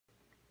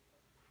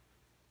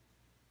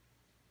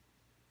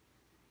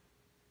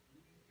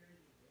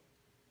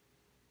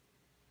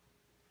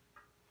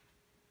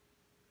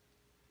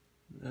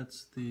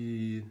that's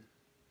the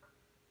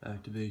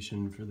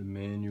activation for the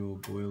manual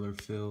boiler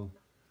fill.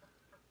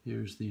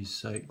 Here's the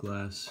sight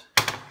glass.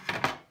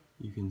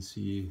 You can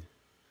see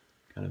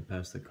kind of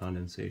past the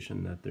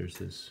condensation that there's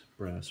this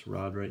brass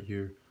rod right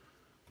here.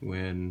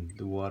 When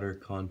the water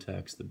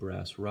contacts the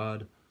brass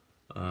rod,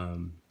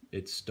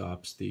 it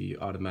stops the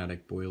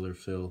automatic boiler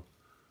fill.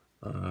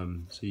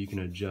 So you can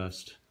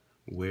adjust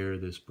where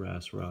this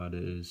brass rod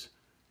is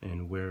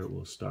and where it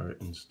will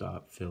start and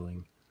stop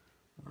filling.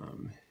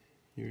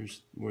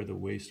 Here's where the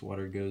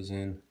wastewater goes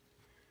in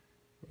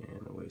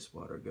and the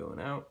wastewater going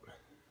out.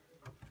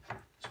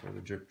 That's where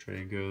the drip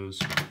tray goes.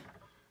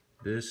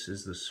 This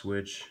is the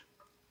switch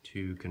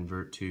to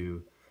convert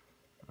to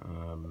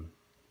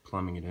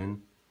plumbing it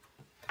in.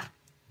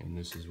 And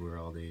this is where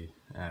all the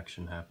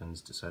action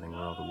happens, deciding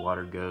where all the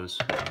water goes.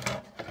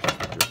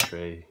 The drip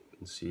tray, you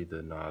can see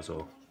the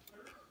nozzle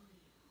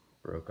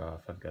broke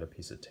off. I've got a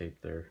piece of tape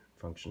there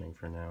functioning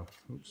for now.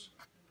 Oops.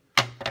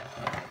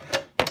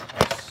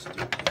 Let's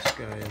stick this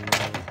guy in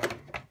there.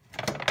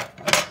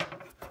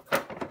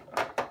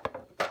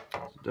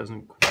 It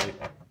doesn't quite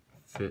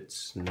fit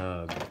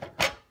snug.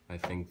 I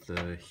think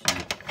the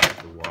heat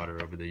of the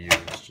water over the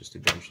years just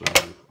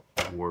eventually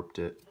warped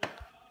it.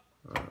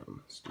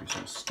 Let's do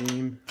some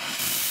steam.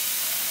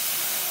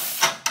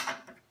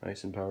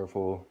 Nice and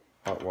powerful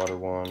hot water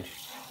wand.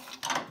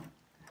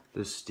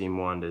 This steam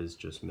wand is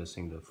just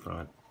missing the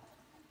front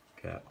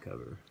cap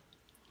cover.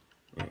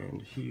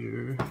 And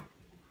here,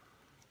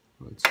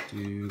 let's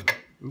do,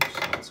 oops,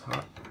 that's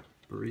hot.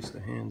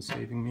 Barista hand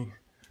saving me.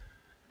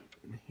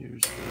 And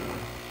here's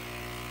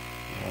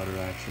the water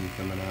action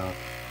coming out.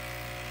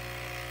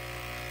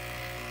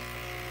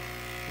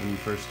 When you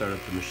first start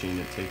up the machine,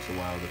 it takes a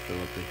while to fill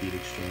up the heat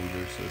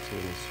exchanger, so it's a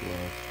little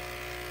slow.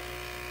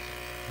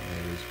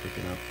 And it is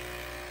picking up.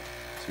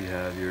 So you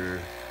have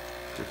your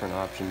different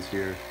options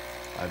here.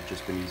 I've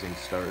just been using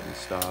start and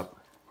stop.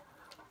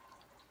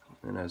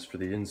 And as for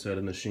the inside of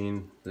the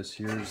machine, this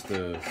here's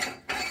the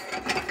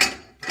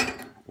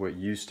what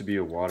used to be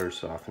a water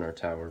softener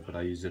tower, but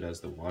I use it as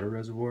the water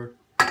reservoir.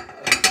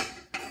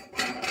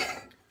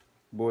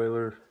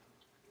 Boiler,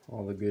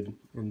 all the good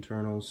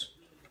internals.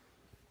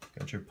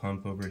 Got your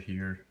pump over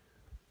here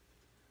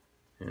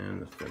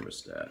and the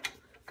thermostat.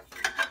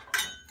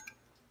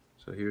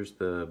 So here's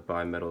the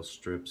bimetal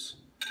strips,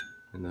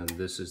 and then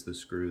this is the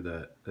screw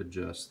that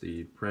adjusts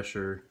the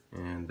pressure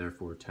and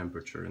therefore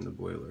temperature in the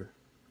boiler.